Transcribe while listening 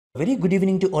Very good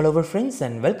evening to all our friends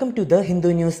and welcome to the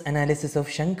Hindu News Analysis of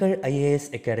Shankar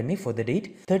IAS Academy for the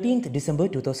date 13th December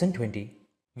 2020.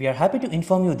 We are happy to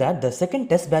inform you that the second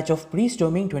test batch of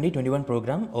Prestorming 2021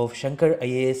 program of Shankar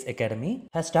IAS Academy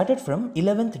has started from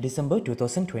 11th December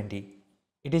 2020.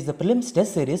 It is the prelims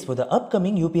test series for the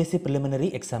upcoming UPSC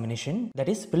Preliminary Examination, that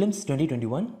is Prelims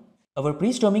 2021. Our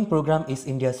Prestorming program is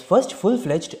India's first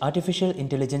full-fledged artificial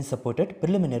intelligence supported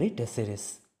preliminary test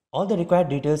series. All the required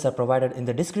details are provided in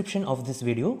the description of this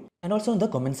video and also in the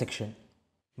comment section.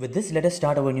 With this, let us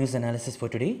start our news analysis for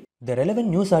today. The relevant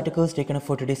news articles taken up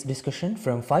for today's discussion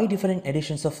from 5 different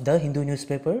editions of the Hindu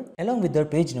newspaper along with their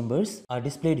page numbers are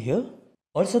displayed here.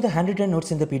 Also, the handwritten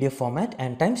notes in the PDF format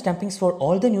and timestampings for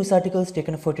all the news articles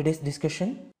taken up for today's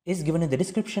discussion is given in the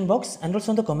description box and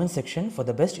also in the comment section for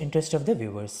the best interest of the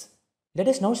viewers. Let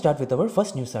us now start with our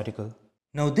first news article.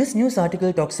 Now this news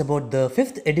article talks about the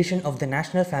 5th edition of the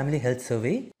National Family Health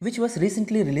Survey, which was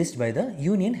recently released by the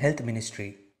Union Health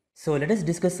Ministry. So let us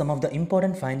discuss some of the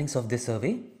important findings of this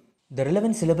survey. The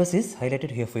relevant syllabus is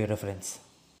highlighted here for your reference.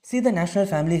 See, the National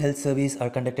Family Health Surveys are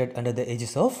conducted under the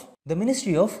aegis of the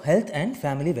Ministry of Health and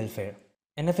Family Welfare.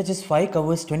 NFHS 5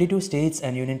 covers 22 states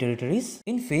and union territories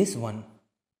in Phase 1.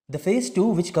 The Phase 2,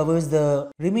 which covers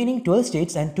the remaining 12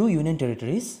 states and 2 union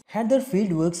territories, had their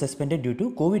field work suspended due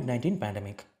to COVID-19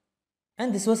 pandemic.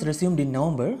 And this was resumed in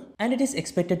November and it is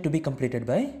expected to be completed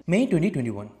by May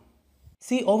 2021.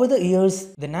 See, over the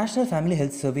years, the National Family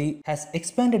Health Survey has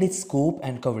expanded its scope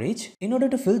and coverage in order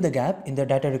to fill the gap in the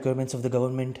data requirements of the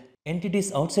government,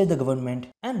 entities outside the government,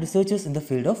 and researchers in the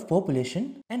field of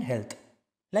population and health.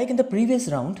 Like in the previous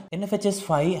round, NFHS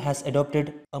 5 has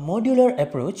adopted a modular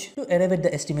approach to arrive at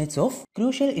the estimates of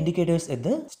crucial indicators at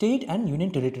the state and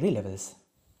union territory levels,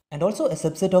 and also a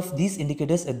subset of these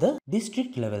indicators at the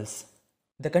district levels.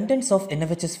 The contents of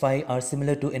NFHS 5 are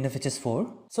similar to NFHS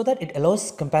 4 so that it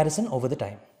allows comparison over the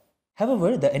time.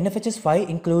 However, the NFHS 5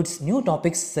 includes new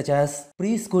topics such as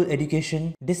preschool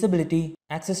education, disability,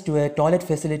 access to a toilet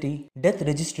facility, death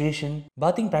registration,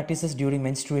 bathing practices during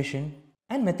menstruation,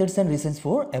 and methods and reasons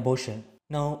for abortion.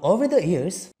 Now, over the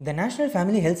years, the National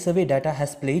Family Health Survey data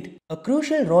has played a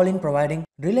crucial role in providing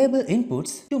reliable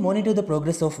inputs to monitor the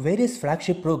progress of various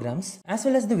flagship programs as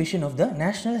well as the vision of the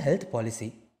National Health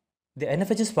Policy. The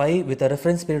NFHS 5 with a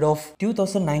reference period of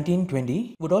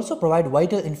 2019-20 would also provide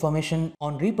vital information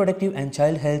on reproductive and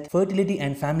child health, fertility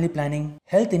and family planning,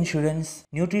 health insurance,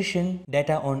 nutrition,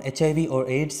 data on HIV or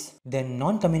AIDS, then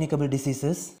non-communicable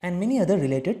diseases, and many other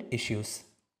related issues.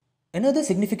 Another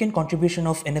significant contribution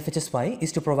of NFHS 5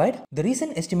 is to provide the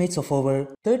recent estimates of over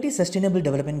 30 Sustainable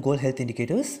Development Goal health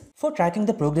indicators for tracking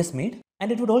the progress made,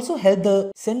 and it would also help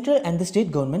the central and the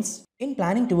state governments in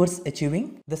planning towards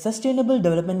achieving the Sustainable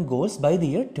Development Goals by the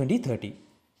year 2030.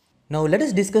 Now let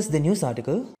us discuss the news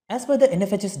article. As per the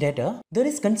NFHS data, there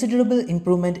is considerable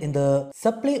improvement in the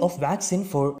supply of vaccine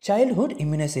for childhood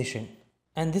immunization,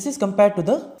 and this is compared to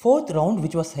the 4th round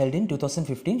which was held in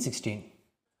 2015-16.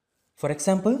 For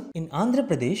example, in Andhra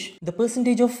Pradesh, the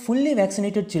percentage of fully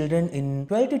vaccinated children in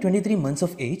 12 to 23 months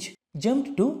of age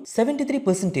jumped to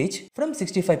 73% from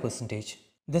 65%.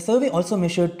 The survey also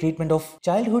measured treatment of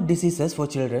childhood diseases for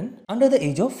children under the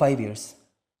age of 5 years.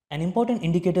 An important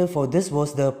indicator for this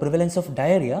was the prevalence of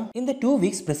diarrhea in the 2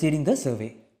 weeks preceding the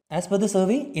survey. As per the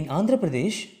survey, in Andhra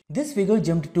Pradesh, this figure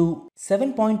jumped to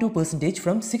 7.2%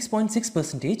 from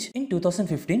 6.6% in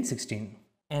 2015-16.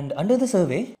 And under the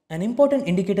survey, an important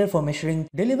indicator for measuring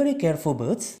delivery care for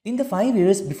births in the 5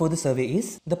 years before the survey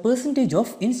is the percentage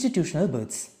of institutional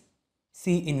births.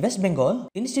 See, in West Bengal,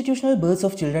 institutional births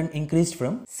of children increased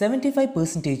from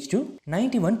 75% to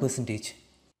 91%.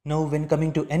 Now, when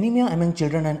coming to anemia among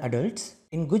children and adults,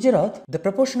 in Gujarat, the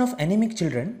proportion of anemic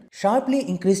children sharply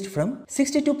increased from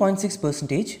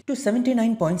 62.6% to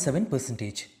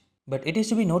 79.7%. But it is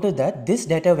to be noted that this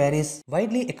data varies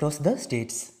widely across the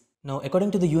states. Now, according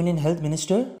to the Union Health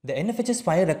Minister, the NFHS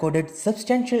 5 recorded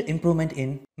substantial improvement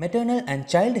in maternal and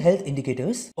child health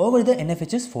indicators over the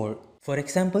NFHS 4. For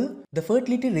example, the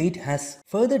fertility rate has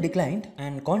further declined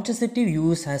and contraceptive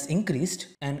use has increased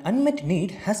and unmet need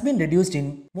has been reduced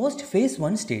in most Phase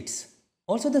 1 states.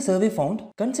 Also, the survey found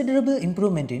considerable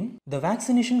improvement in the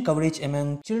vaccination coverage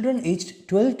among children aged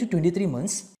 12 to 23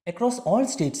 months across all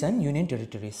states and union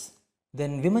territories.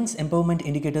 Then women's empowerment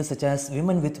indicators such as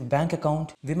women with bank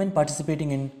account, women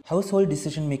participating in household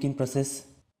decision making process,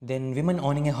 then women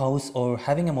owning a house or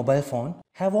having a mobile phone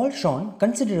have all shown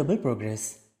considerable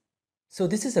progress. So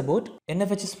this is about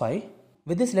NFHS 5.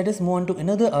 With this, let us move on to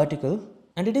another article,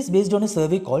 and it is based on a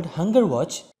survey called Hunger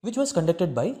Watch, which was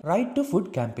conducted by Right to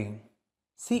Food campaign.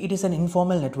 See, it is an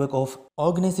informal network of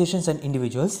organizations and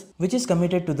individuals which is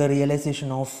committed to the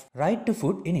realization of right to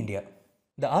food in India.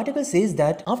 The article says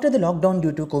that after the lockdown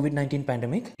due to COVID-19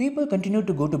 pandemic, people continue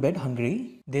to go to bed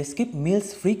hungry, they skip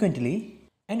meals frequently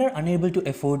and are unable to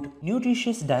afford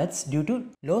nutritious diets due to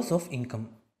loss of income.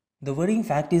 The worrying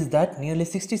fact is that nearly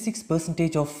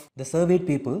 66% of the surveyed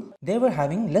people, they were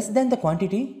having less than the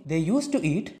quantity they used to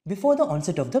eat before the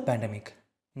onset of the pandemic.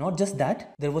 Not just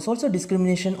that, there was also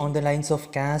discrimination on the lines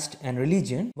of caste and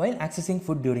religion while accessing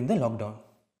food during the lockdown.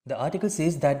 The article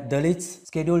says that Dalits,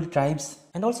 scheduled tribes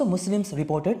and also Muslims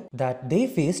reported that they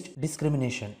faced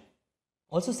discrimination.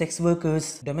 Also sex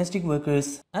workers, domestic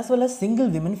workers as well as single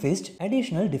women faced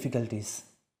additional difficulties.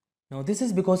 Now this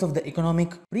is because of the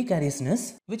economic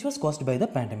precariousness which was caused by the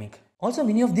pandemic. Also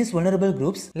many of these vulnerable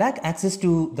groups lack access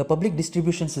to the public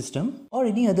distribution system or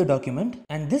any other document,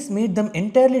 and this made them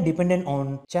entirely dependent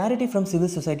on charity from civil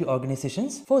society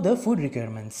organizations for their food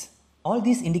requirements. All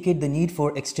these indicate the need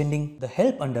for extending the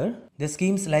help under the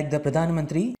schemes like the Pradhan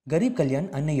Mantri Garib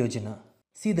Kalyan Anna Yojana.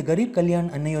 See, the Garib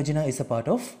Kalyan Anna Yojana is a part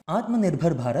of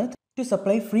Atmanirbhar Bharat to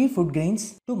supply free food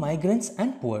grains to migrants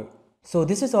and poor. So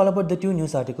this is all about the two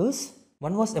news articles.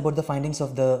 One was about the findings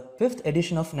of the 5th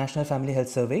edition of National Family Health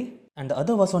Survey, and the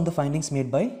other was on the findings made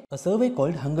by a survey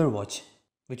called Hunger Watch,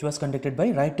 which was conducted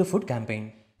by Right to Food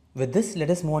campaign. With this,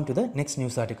 let us move on to the next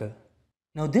news article.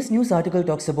 Now this news article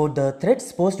talks about the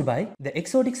threats posed by the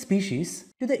exotic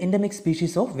species to the endemic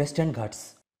species of Western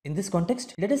Ghats. In this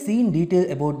context, let us see in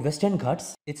detail about Western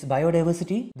Ghats, its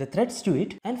biodiversity, the threats to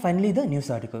it, and finally the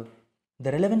news article.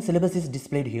 The relevant syllabus is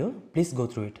displayed here. Please go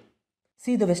through it.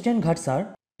 See, the Western Ghats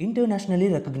are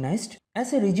internationally recognized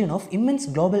as a region of immense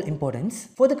global importance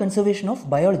for the conservation of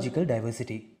biological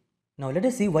diversity. Now let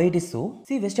us see why it is so.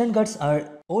 See, Western Ghats are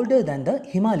older than the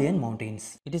Himalayan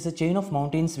mountains. It is a chain of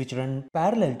mountains which run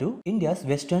parallel to India's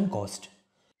western coast.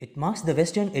 It marks the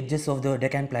western edges of the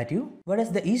Deccan Plateau,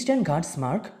 whereas the Eastern Ghats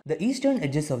mark the eastern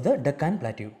edges of the Deccan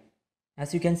Plateau.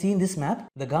 As you can see in this map,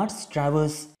 the Ghats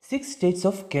traverse 6 states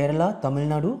of Kerala, Tamil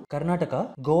Nadu,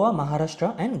 Karnataka, Goa,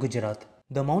 Maharashtra and Gujarat.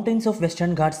 The mountains of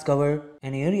Western Ghats cover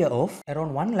an area of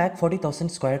around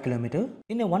 1,40,000 square kilometer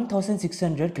in a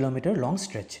 1,600 kilometer long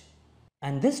stretch.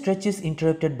 And this stretch is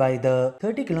interrupted by the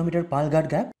 30 kilometer Palghat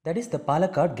Gap, that is the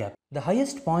Palakkad Gap. The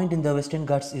highest point in the Western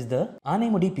Ghats is the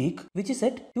Aanemudi Peak, which is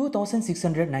at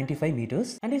 2,695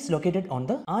 meters and is located on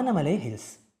the Anamalai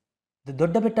Hills. The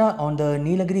Doddabetta on the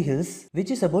Nilagiri Hills,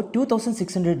 which is about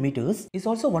 2,600 meters, is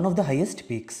also one of the highest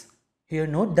peaks. Here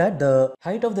note that the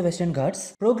height of the Western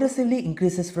Ghats progressively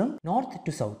increases from north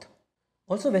to south.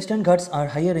 Also, Western Ghats are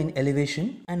higher in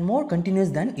elevation and more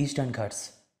continuous than Eastern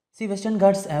Ghats. See, Western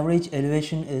Ghats average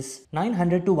elevation is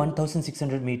 900 to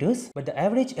 1600 meters, but the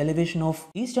average elevation of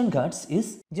Eastern Ghats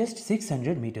is just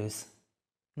 600 meters.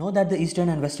 Know that the Eastern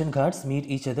and Western Ghats meet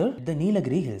each other at the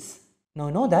Nilagiri Hills. Now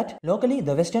know that locally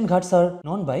the Western Ghats are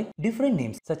known by different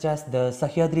names such as the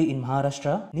Sahyadri in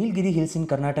Maharashtra, Nilgiri Hills in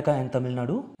Karnataka and Tamil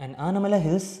Nadu, and Anamala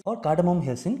Hills or Cardamom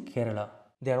Hills in Kerala.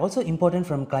 They are also important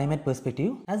from climate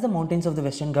perspective as the mountains of the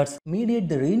Western Ghats mediate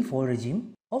the rainfall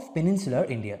regime of peninsular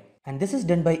India, and this is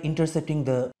done by intercepting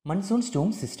the monsoon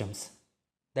storm systems.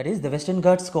 That is, the Western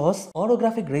Ghats cause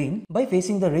orographic rain by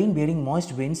facing the rain-bearing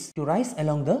moist winds to rise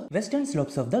along the western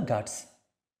slopes of the Ghats.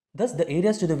 Thus, the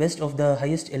areas to the west of the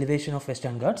highest elevation of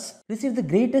Western Ghats receive the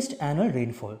greatest annual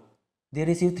rainfall. They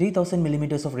receive 3000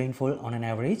 millimeters of rainfall on an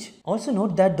average. Also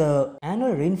note that the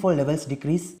annual rainfall levels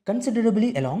decrease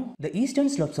considerably along the eastern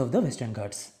slopes of the Western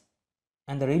Ghats.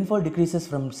 And the rainfall decreases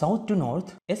from south to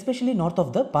north, especially north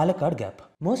of the Palakkad Gap.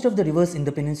 Most of the rivers in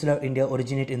the peninsular India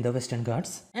originate in the Western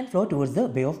Ghats and flow towards the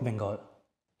Bay of Bengal.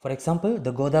 For example,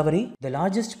 the Godavari, the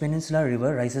largest peninsular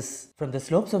river, rises from the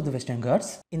slopes of the Western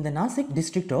Ghats in the Nasik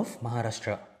district of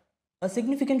Maharashtra. A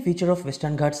significant feature of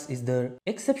Western Ghats is the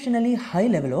exceptionally high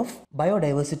level of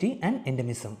biodiversity and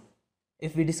endemism.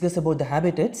 If we discuss about the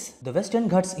habitats, the Western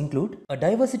Ghats include a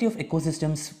diversity of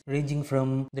ecosystems ranging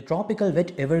from the tropical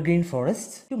wet evergreen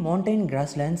forests to montane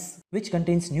grasslands, which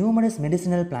contains numerous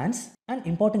medicinal plants and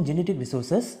important genetic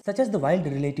resources such as the wild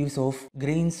relatives of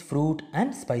grains, fruit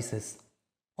and spices.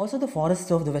 Also, the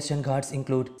forests of the Western Ghats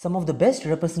include some of the best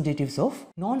representatives of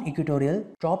non-equatorial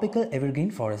tropical evergreen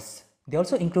forests. They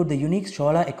also include the unique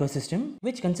Shola ecosystem,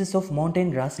 which consists of montane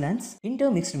grasslands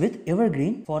intermixed with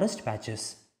evergreen forest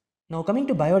patches. Now coming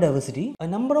to biodiversity, a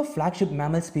number of flagship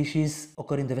mammal species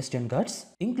occur in the Western Ghats,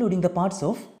 including the parts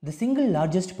of the single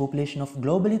largest population of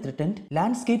globally threatened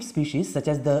landscape species such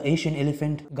as the Asian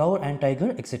elephant, gaur and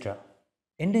tiger, etc.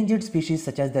 Endangered species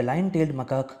such as the lion-tailed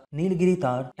macaque, Nilgiri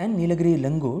tar and Nilgiri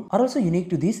langur are also unique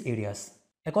to these areas.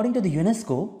 According to the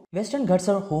UNESCO, Western Ghats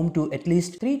are home to at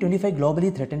least 325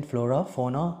 globally threatened flora,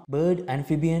 fauna, bird,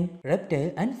 amphibian,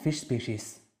 reptile and fish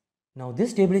species. Now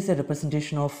this table is a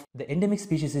representation of the endemic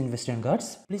species in Western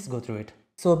Ghats. Please go through it.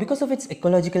 So because of its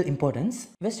ecological importance,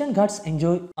 Western Ghats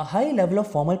enjoy a high level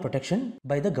of formal protection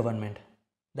by the government.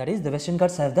 That is, the Western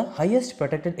Ghats have the highest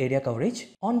protected area coverage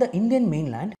on the Indian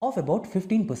mainland of about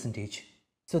 15%.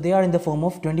 So they are in the form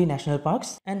of 20 national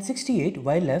parks and 68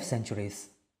 wildlife sanctuaries.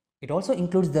 It also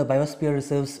includes the biosphere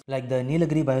reserves like the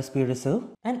Nilagiri Biosphere Reserve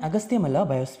and Agasthyamala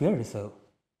Biosphere Reserve.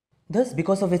 Thus,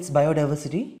 because of its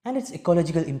biodiversity and its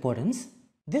ecological importance,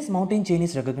 this mountain chain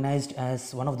is recognized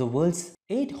as one of the world's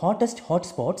 8 hottest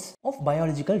hotspots of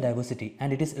biological diversity,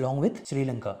 and it is along with Sri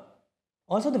Lanka.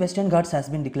 Also, the Western Ghats has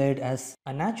been declared as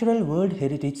a Natural World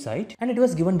Heritage Site and it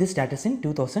was given this status in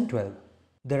 2012.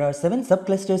 There are 7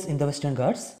 subclusters in the Western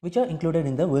Ghats which are included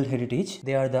in the World Heritage.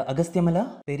 They are the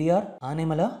Agasthyamala, Periyar,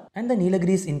 Aanemala and the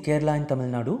Nilagiris in Kerala and Tamil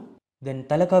Nadu. Then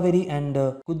Talakaveri and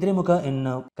Kudremukha in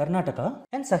Karnataka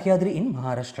and Sahyadri in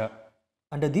Maharashtra.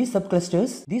 Under these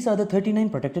subclusters, these are the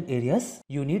 39 protected areas.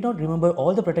 You need not remember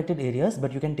all the protected areas,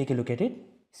 but you can take a look at it.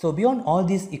 So beyond all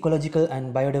these ecological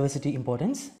and biodiversity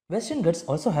importance, Western Ghats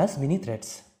also has many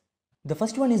threats. The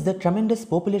first one is the tremendous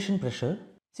population pressure.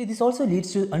 See, this also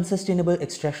leads to unsustainable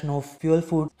extraction of fuel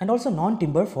food and also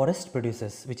non-timber forest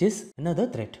producers, which is another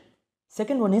threat.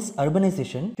 Second one is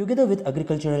urbanization together with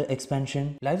agricultural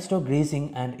expansion, livestock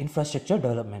grazing and infrastructure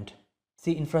development.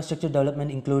 See, infrastructure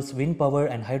development includes wind power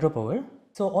and hydropower.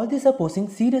 So all these are posing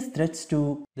serious threats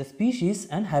to the species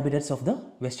and habitats of the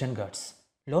Western Ghats.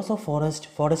 Loss of forest,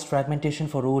 forest fragmentation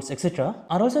for roads, etc.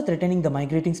 are also threatening the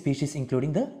migrating species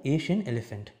including the Asian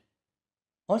elephant.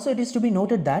 Also, it is to be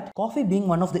noted that coffee, being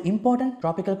one of the important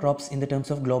tropical crops in the terms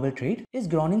of global trade, is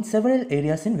grown in several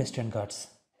areas in Western Ghats.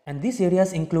 And these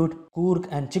areas include Coorg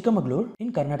and Chikmagalur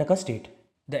in Karnataka state.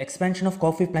 The expansion of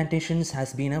coffee plantations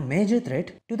has been a major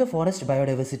threat to the forest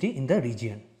biodiversity in the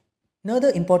region.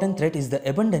 Another important threat is the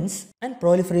abundance and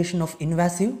proliferation of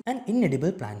invasive and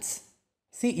inedible plants.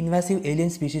 See, invasive alien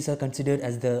species are considered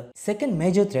as the second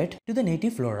major threat to the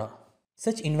native flora.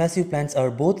 Such invasive plants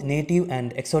are both native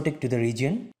and exotic to the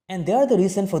region, and they are the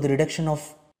reason for the reduction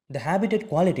of the habitat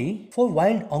quality for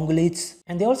wild ungulates,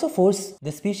 and they also force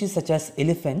the species such as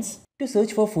elephants to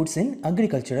search for foods in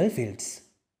agricultural fields.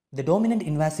 The dominant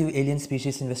invasive alien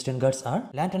species in Western Ghats are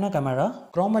Lantana camara,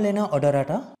 Chromalena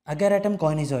odorata, Agaratum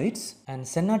coinizoides, and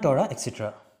Senatora,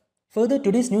 etc. Further,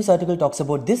 today's news article talks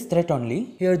about this threat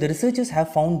only. Here, the researchers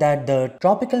have found that the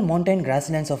tropical mountain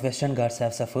grasslands of Western Ghats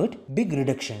have suffered big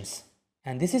reductions.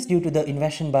 And this is due to the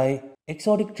invasion by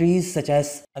exotic trees such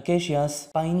as acacias,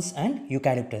 pines and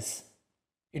eucalyptus.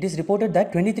 It is reported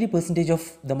that 23%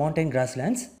 of the mountain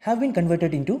grasslands have been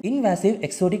converted into invasive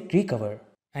exotic tree cover,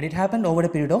 and it happened over a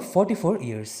period of 44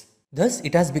 years. Thus,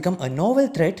 it has become a novel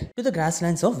threat to the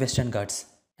grasslands of Western Ghats.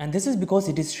 And this is because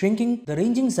it is shrinking the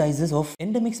ranging sizes of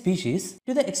endemic species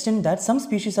to the extent that some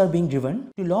species are being driven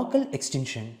to local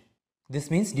extinction. This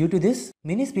means due to this,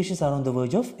 many species are on the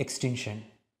verge of extinction.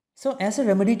 So as a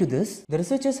remedy to this, the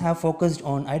researchers have focused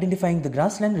on identifying the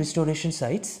grassland restoration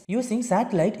sites using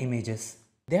satellite images.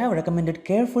 They have recommended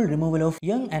careful removal of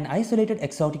young and isolated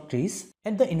exotic trees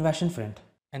at the invasion front,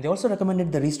 and they also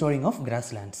recommended the restoring of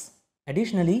grasslands.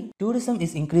 Additionally, tourism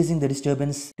is increasing the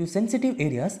disturbance to sensitive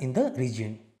areas in the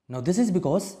region. Now this is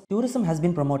because tourism has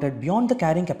been promoted beyond the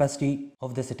carrying capacity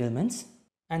of the settlements,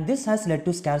 and this has led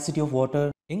to scarcity of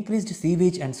water, increased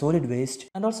sewage and solid waste,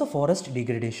 and also forest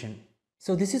degradation.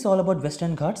 So this is all about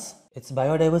Western Ghats, its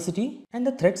biodiversity and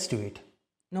the threats to it.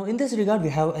 Now in this regard, we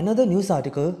have another news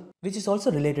article which is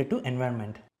also related to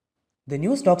environment. The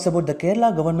news talks about the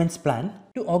Kerala government's plan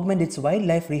to augment its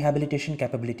wildlife rehabilitation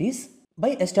capabilities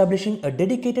by establishing a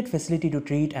dedicated facility to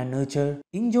treat and nurture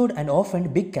injured and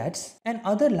orphaned big cats and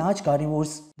other large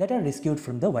carnivores that are rescued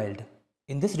from the wild.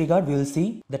 In this regard, we will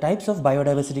see the types of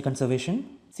biodiversity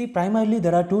conservation. See, primarily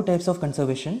there are two types of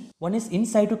conservation. One is in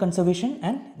situ conservation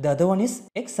and the other one is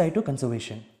ex situ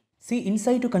conservation. See, in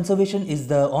situ conservation is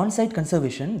the on-site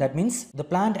conservation. That means the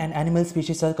plant and animal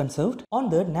species are conserved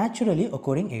on the naturally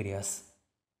occurring areas.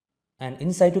 And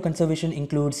in situ conservation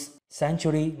includes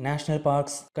sanctuary, national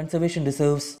parks, conservation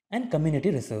reserves and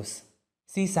community reserves.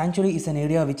 See, sanctuary is an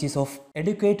area which is of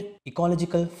adequate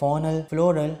ecological, faunal,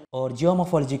 floral or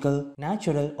geomorphological,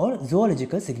 natural or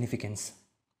zoological significance.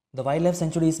 The wildlife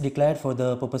sanctuary is declared for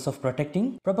the purpose of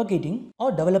protecting, propagating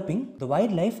or developing the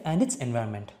wildlife and its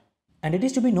environment. And it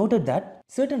is to be noted that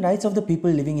certain rights of the people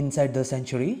living inside the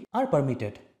sanctuary are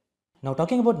permitted. Now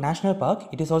talking about national park,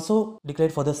 it is also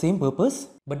declared for the same purpose,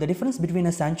 but the difference between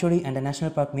a sanctuary and a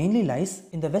national park mainly lies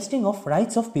in the vesting of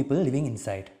rights of people living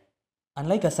inside.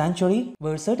 Unlike a sanctuary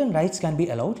where certain rights can be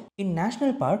allowed, in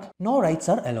national park no rights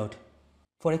are allowed.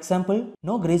 For example,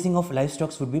 no grazing of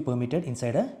livestock would be permitted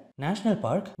inside a national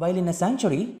park, while in a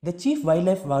sanctuary, the chief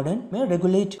wildlife warden may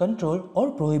regulate, control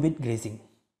or prohibit grazing.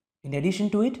 In addition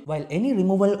to it, while any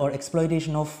removal or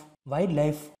exploitation of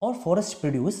wildlife or forest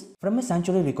produce from a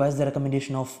sanctuary requires the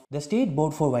recommendation of the State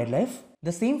Board for Wildlife,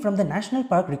 the same from the national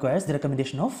park requires the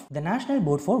recommendation of the National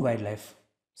Board for Wildlife.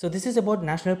 So this is about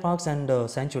national parks and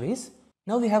sanctuaries.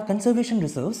 Now we have conservation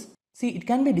reserves. See, it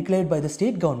can be declared by the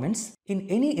state governments in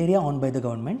any area owned by the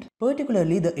government,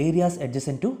 particularly the areas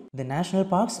adjacent to the national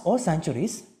parks or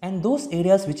sanctuaries and those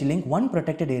areas which link one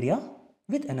protected area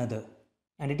with another.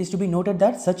 And it is to be noted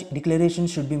that such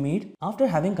declarations should be made after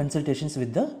having consultations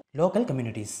with the local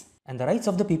communities, and the rights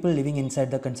of the people living inside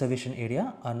the conservation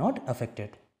area are not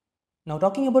affected. Now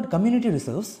talking about community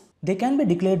reserves, they can be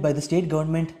declared by the state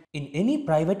government in any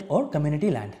private or community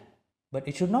land, but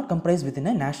it should not comprise within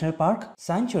a national park,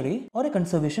 sanctuary or a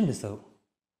conservation reserve.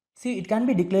 See, it can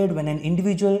be declared when an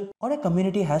individual or a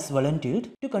community has volunteered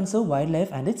to conserve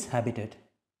wildlife and its habitat.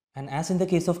 And as in the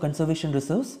case of conservation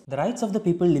reserves, the rights of the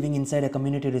people living inside a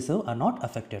community reserve are not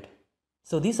affected.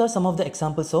 So these are some of the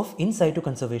examples of in situ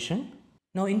conservation.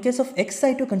 Now in case of ex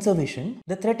situ conservation,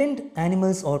 the threatened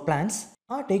animals or plants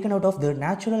are taken out of their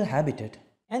natural habitat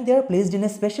and they are placed in a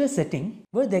special setting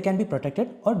where they can be protected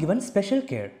or given special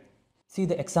care. See,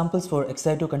 the examples for ex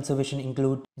situ conservation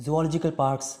include zoological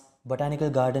parks, botanical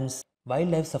gardens,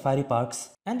 wildlife safari parks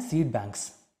and seed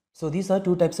banks. So these are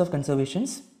two types of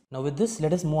conservations. Now with this,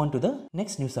 let us move on to the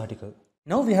next news article.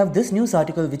 Now we have this news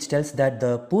article which tells that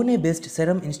the Pune-based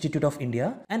Serum Institute of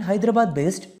India and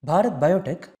Hyderabad-based Bharat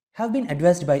Biotech have been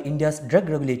advised by India's drug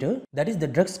regulator, that is the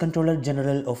Drugs Controller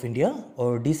General of India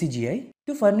or DCGI,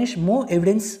 to furnish more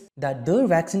evidence that their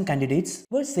vaccine candidates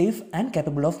were safe and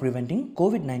capable of preventing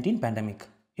COVID-19 pandemic.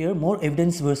 Here more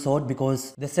evidence were sought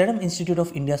because the Serum Institute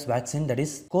of India's vaccine, that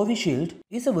is Covishield,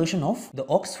 is a version of the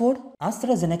Oxford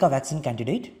AstraZeneca vaccine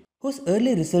candidate whose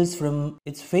early results from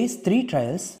its phase 3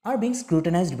 trials are being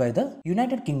scrutinized by the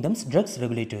United Kingdom's drugs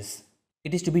regulators.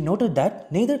 It is to be noted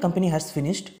that neither company has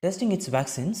finished testing its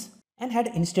vaccines and had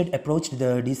instead approached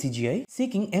the DCGI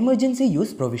seeking emergency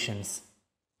use provisions.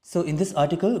 So in this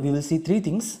article, we will see three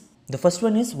things. The first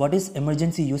one is what is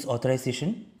emergency use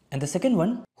authorization, and the second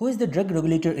one, who is the drug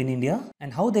regulator in India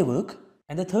and how they work,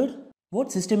 and the third,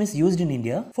 what system is used in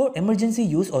India for emergency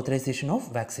use authorization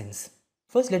of vaccines.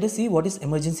 First, let us see what is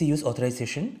emergency use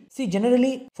authorization. See,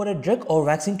 generally, for a drug or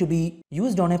vaccine to be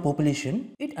used on a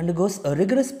population, it undergoes a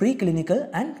rigorous preclinical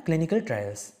and clinical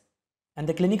trials. And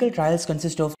the clinical trials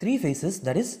consist of three phases,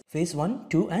 that is, phase 1,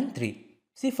 2 and 3.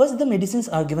 See, first the medicines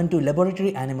are given to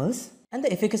laboratory animals and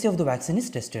the efficacy of the vaccine is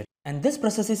tested. And this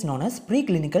process is known as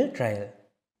preclinical trial.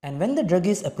 And when the drug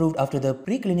is approved after the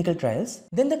preclinical trials,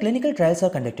 then the clinical trials are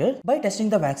conducted by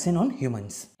testing the vaccine on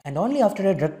humans. And only after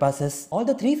a drug passes all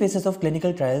the three phases of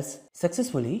clinical trials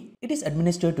successfully, it is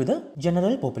administered to the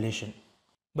general population.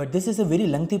 But this is a very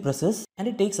lengthy process and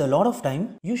it takes a lot of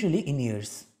time, usually in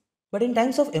years. But in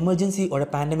times of emergency or a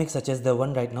pandemic such as the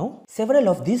one right now, several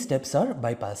of these steps are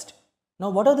bypassed.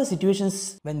 Now what are the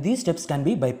situations when these steps can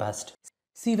be bypassed?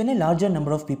 See, when a larger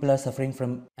number of people are suffering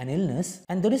from an illness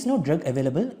and there is no drug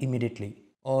available immediately,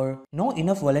 or no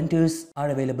enough volunteers are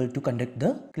available to conduct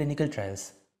the clinical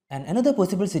trials. And another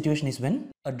possible situation is when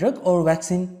a drug or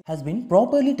vaccine has been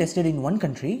properly tested in one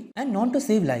country and known to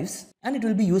save lives, and it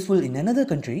will be useful in another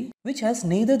country which has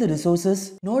neither the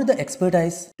resources nor the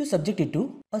expertise to subject it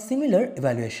to a similar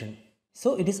evaluation.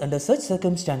 So it is under such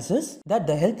circumstances that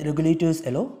the health regulators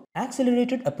allow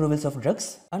accelerated approvals of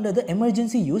drugs under the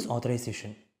emergency use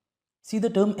authorization. See, the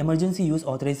term emergency use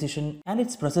authorization and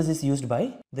its process is used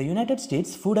by the United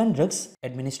States Food and Drugs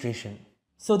Administration.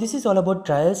 So this is all about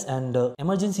trials and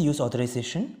emergency use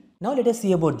authorization. Now let us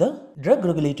see about the drug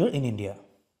regulator in India.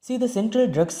 See, the Central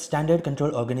Drugs Standard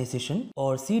Control Organization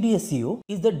or CDSCO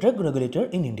is the drug regulator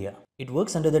in India. It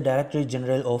works under the Directorate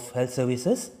General of Health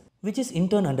Services, which is in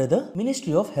turn under the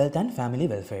Ministry of Health and Family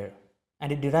Welfare.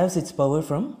 And it derives its power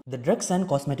from the Drugs and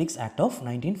Cosmetics Act of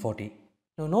 1940.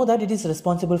 Now know that it is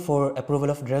responsible for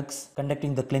approval of drugs,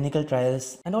 conducting the clinical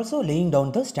trials and also laying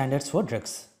down the standards for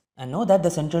drugs. And know that the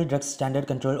Central Drugs Standard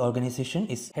Control Organization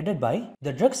is headed by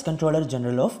the Drugs Controller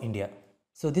General of India.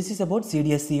 So this is about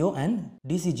CDSCO and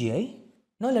DCGI.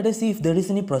 Now let us see if there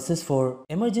is any process for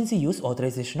emergency use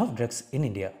authorization of drugs in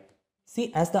India.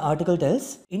 See, as the article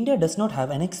tells, India does not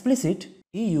have an explicit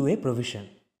EUA provision.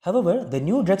 However, the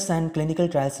new Drugs and Clinical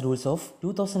Trials Rules of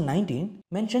 2019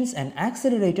 mentions an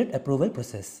accelerated approval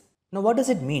process. Now what does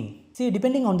it mean? See,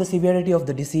 depending on the severity of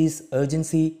the disease,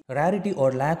 urgency, rarity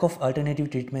or lack of alternative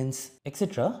treatments,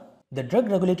 etc., The drug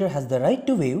regulator has the right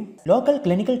to waive local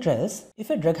clinical trials if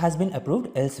a drug has been approved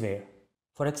elsewhere.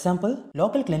 For example,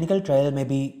 local clinical trial may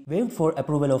be waived for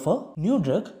approval of a new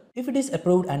drug if it is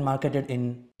approved and marketed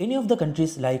in any of the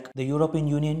countries like the European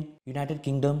Union, United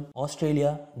Kingdom,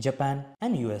 Australia, Japan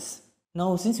and US.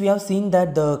 Now, since we have seen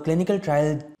that the clinical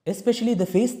trial, especially the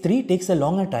phase 3, takes a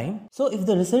longer time, so if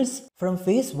the results from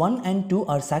phase 1 and 2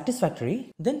 are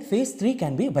satisfactory, then phase 3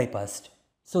 can be bypassed.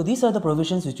 So these are the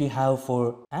provisions which we have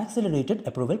for accelerated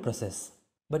approval process.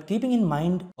 But keeping in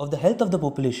mind of the health of the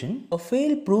population, a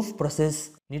fail-proof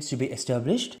process needs to be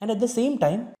established, and at the same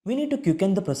time, we need to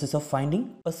quicken the process of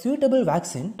finding a suitable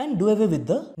vaccine and do away with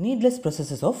the needless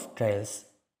processes of trials.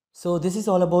 So this is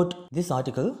all about this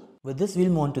article. With this, we'll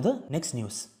move on to the next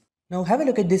news. Now have a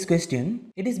look at this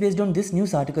question. It is based on this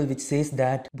news article which says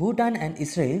that Bhutan and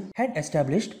Israel had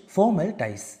established formal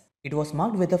ties. It was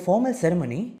marked with a formal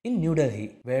ceremony in New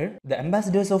Delhi, where the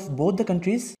ambassadors of both the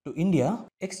countries to India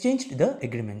exchanged the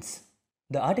agreements.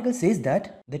 The article says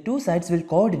that the two sides will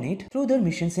coordinate through their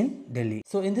missions in Delhi.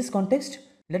 So in this context,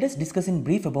 let us discuss in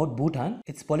brief about Bhutan,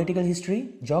 its political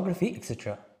history, geography,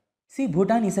 etc. See,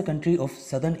 Bhutan is a country of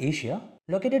southern Asia,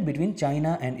 located between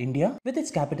China and India, with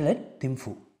its capital at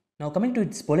Thimphu. Now coming to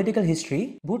its political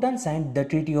history, Bhutan signed the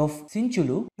Treaty of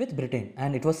Sinchulu with Britain,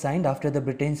 and it was signed after the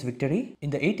Britain's victory in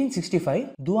the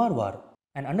 1865 Duar War.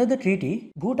 And under the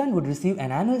treaty, Bhutan would receive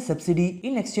an annual subsidy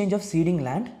in exchange of ceding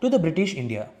land to the British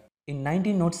India. In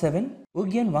 1907,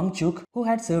 Ugyen Wangchuk, who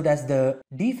had served as the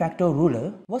de facto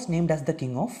ruler, was named as the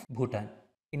King of Bhutan.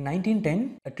 In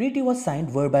 1910, a treaty was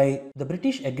signed whereby the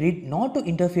British agreed not to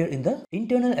interfere in the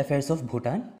internal affairs of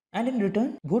Bhutan, and in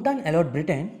return, Bhutan allowed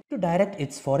Britain to direct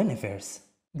its foreign affairs.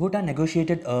 Bhutan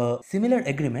negotiated a similar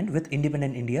agreement with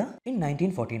independent India in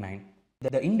 1949.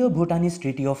 The Indo-Bhutanese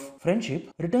Treaty of Friendship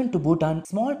returned to Bhutan a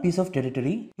small piece of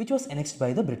territory which was annexed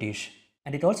by the British.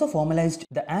 And it also formalized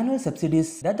the annual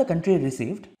subsidies that the country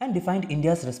received and defined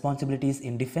India's responsibilities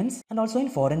in defense and also in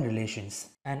foreign relations.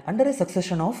 And under a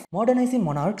succession of modernizing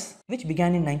monarchs which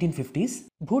began in 1950s,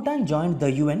 Bhutan joined the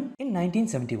UN in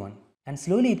 1971, and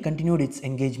slowly it continued its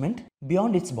engagement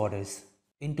beyond its borders.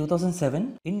 In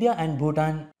 2007, India and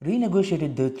Bhutan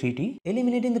renegotiated the treaty,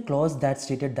 eliminating the clause that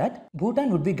stated that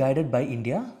Bhutan would be guided by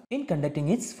India in conducting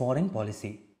its foreign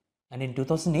policy. And in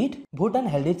 2008, Bhutan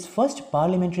held its first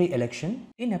parliamentary election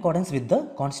in accordance with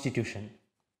the constitution.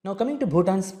 Now coming to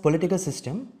Bhutan's political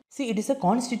system, see, it is a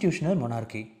constitutional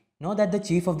monarchy. Know that the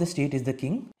chief of the state is the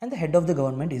king and the head of the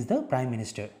government is the prime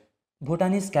minister.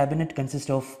 Bhutanese cabinet consists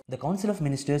of the council of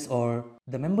ministers or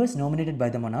the members nominated by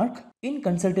the monarch in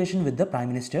consultation with the prime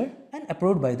minister and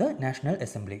approved by the National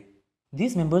Assembly.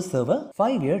 These members serve a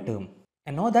 5-year term.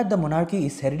 And know that the monarchy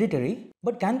is hereditary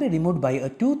but can be removed by a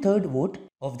 2/3 vote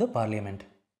of the parliament.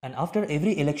 And after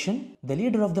every election, the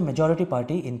leader of the majority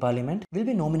party in parliament will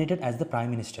be nominated as the prime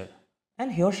minister,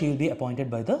 and he or she will be appointed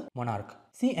by the monarch.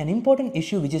 See, an important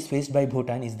issue which is faced by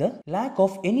Bhutan is the lack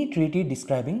of any treaty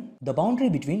describing the boundary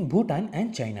between Bhutan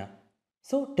and China.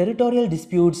 So, territorial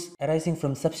disputes arising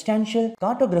from substantial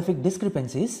cartographic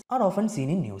discrepancies are often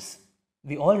seen in news.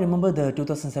 We all remember the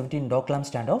 2017 Doklam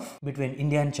standoff between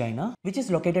India and China, which is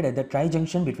located at the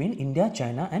tri-junction between India,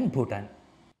 China and Bhutan.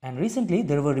 And recently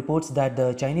there were reports that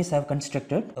the Chinese have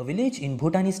constructed a village in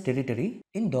Bhutanese territory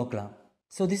in Doklam.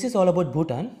 So this is all about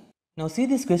Bhutan. Now see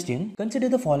this question. Consider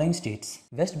the following states: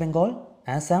 West Bengal,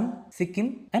 Assam,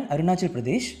 Sikkim and Arunachal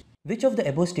Pradesh. Which of the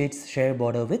above states share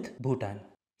border with Bhutan?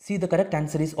 See, the correct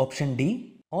answer is option D.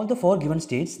 All the 4 given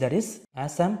states, that is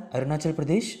Assam, Arunachal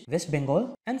Pradesh, West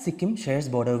Bengal and Sikkim, shares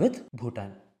border with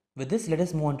Bhutan. With this, let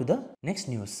us move on to the next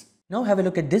news. Now have a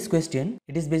look at this question.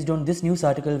 It is based on this news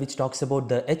article which talks about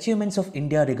the achievements of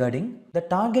India regarding the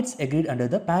targets agreed under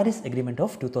the Paris Agreement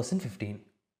of 2015.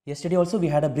 Yesterday also we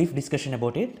had a brief discussion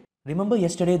about it. Remember,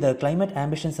 yesterday the Climate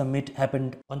Ambition Summit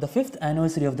happened on the 5th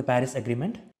anniversary of the Paris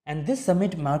Agreement, and this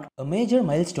summit marked a major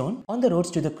milestone on the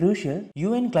roads to the crucial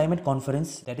UN Climate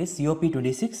Conference, that is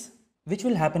COP26, which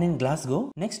will happen in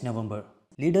Glasgow next November.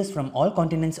 Leaders from all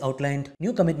continents outlined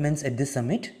new commitments at this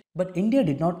summit, but India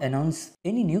did not announce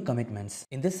any new commitments.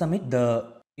 In this summit,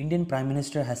 the Indian Prime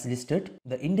Minister has listed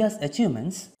the India's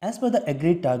achievements as per the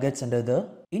agreed targets under the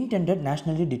Intended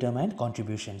Nationally Determined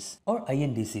Contributions, or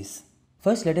INDCs.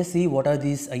 First, let us see what are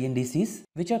these INDCs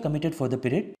which are committed for the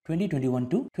period 2021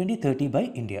 to 2030 by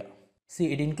India.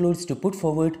 See, it includes to put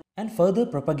forward and further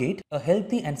propagate a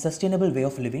healthy and sustainable way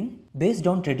of living based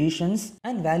on traditions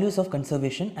and values of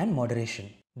conservation and moderation.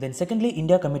 Then secondly,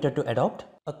 India committed to adopt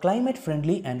a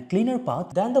climate-friendly and cleaner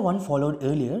path than the one followed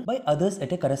earlier by others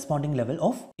at a corresponding level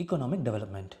of economic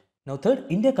development. Now third,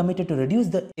 India committed to reduce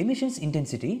the emissions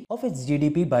intensity of its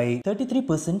GDP by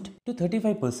 33% to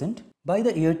 35% by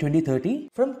the year 2030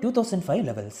 from 2005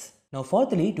 levels. Now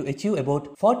fourthly, to achieve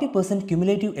about 40%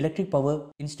 cumulative electric power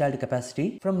installed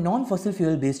capacity from non-fossil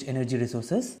fuel based energy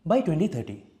resources by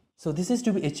 2030. So this is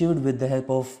to be achieved with the help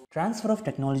of transfer of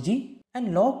technology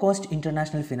and low cost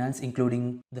international finance,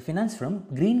 including the finance from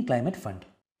Green Climate Fund.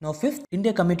 Now fifth,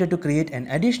 India committed to create an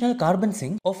additional carbon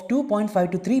sink of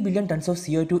 2.5 to 3 billion tons of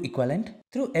CO2 equivalent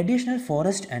through additional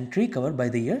forest and tree cover by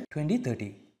the year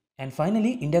 2030. And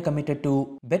finally, India committed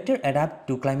to better adapt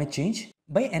to climate change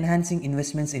by enhancing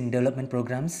investments in development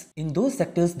programs in those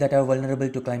sectors that are vulnerable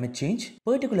to climate change,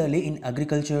 particularly in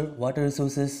agriculture, water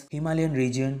resources, Himalayan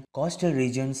region, coastal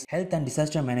regions, health and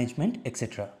disaster management,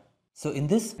 etc. So in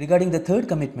this, regarding the third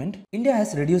commitment, India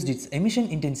has reduced its emission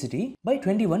intensity by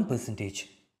 21%.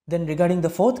 Then regarding the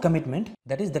fourth commitment,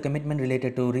 that is the commitment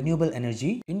related to renewable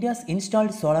energy, India's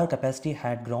installed solar capacity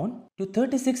had grown to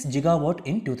 36 gigawatt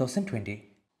in 2020.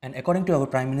 And according to our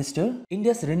Prime Minister,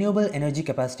 India's renewable energy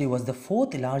capacity was the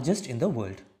fourth largest in the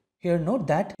world. Here note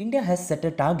that India has set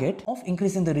a target of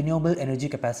increasing the renewable energy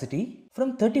capacity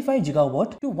from 35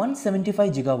 gigawatt to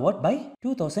 175 gigawatt by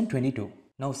 2022.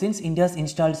 Now since India's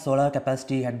installed solar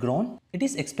capacity had grown, it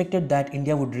is expected that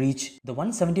India would reach the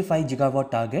 175 gigawatt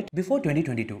target before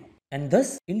 2022. And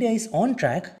thus, India is on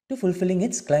track to fulfilling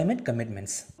its climate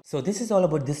commitments. So this is all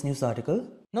about this news article.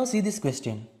 Now see this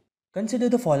question. Consider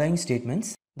the following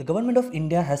statements. The Government of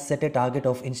India has set a target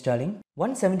of installing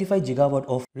 175 gigawatt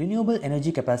of renewable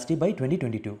energy capacity by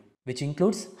 2022, which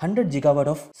includes 100 gigawatt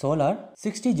of solar,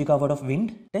 60 gigawatt of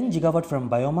wind, 10 gigawatt from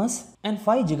biomass, and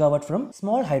 5 gigawatt from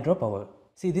small hydropower.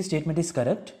 See, this statement is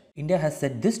correct. India has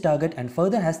set this target and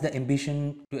further has the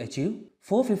ambition to achieve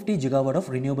 450 gigawatt of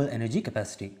renewable energy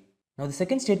capacity. Now the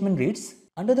second statement reads,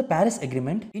 under the Paris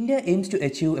Agreement, India aims to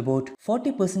achieve about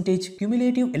 40%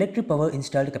 cumulative electric power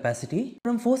installed capacity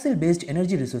from fossil-based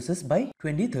energy resources by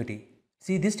 2030.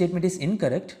 See, this statement is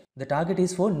incorrect. The target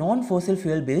is for non-fossil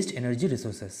fuel-based energy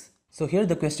resources. So here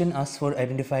the question asks for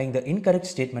identifying the incorrect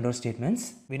statement or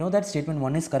statements. We know that statement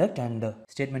 1 is correct and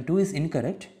statement 2 is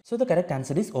incorrect. So the correct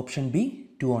answer is option B,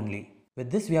 2 only.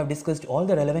 With this, we have discussed all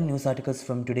the relevant news articles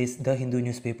from today's The Hindu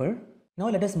newspaper. Now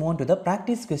let us move on to the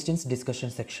practice questions discussion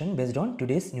section based on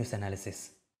today's news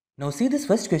analysis. Now see this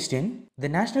first question. The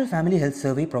National Family Health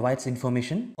Survey provides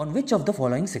information on which of the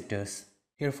following sectors?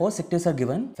 Here 4 sectors are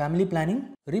given: family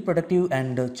planning, reproductive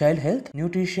and child health,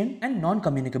 nutrition and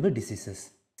non-communicable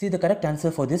diseases. See, the correct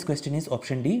answer for this question is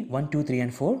option D, 1, 2, 3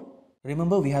 and 4.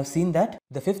 Remember, we have seen that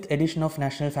the 5th edition of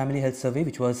National Family Health Survey,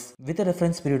 which was with a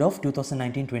reference period of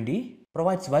 2019-20,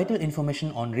 provides vital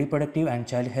information on reproductive and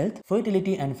child health,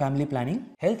 fertility and family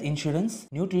planning, health insurance,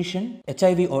 nutrition,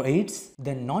 HIV or AIDS,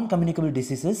 then non-communicable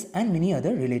diseases and many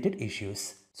other related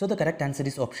issues. So the correct answer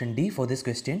is option D for this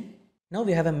question. Now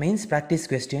we have a mains practice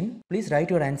question. Please write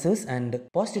your answers and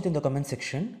post it in the comment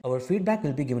section. Our feedback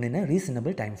will be given in a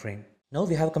reasonable time frame. Now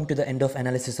we have come to the end of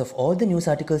analysis of all the news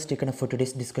articles taken up for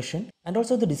today's discussion and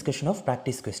also the discussion of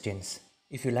practice questions.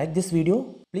 If you like this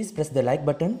video, please press the like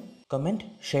button, comment,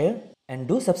 share and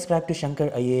do subscribe to Shankar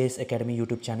IAS Academy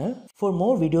YouTube channel for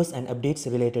more videos and updates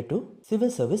related to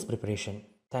civil service preparation.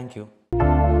 Thank you.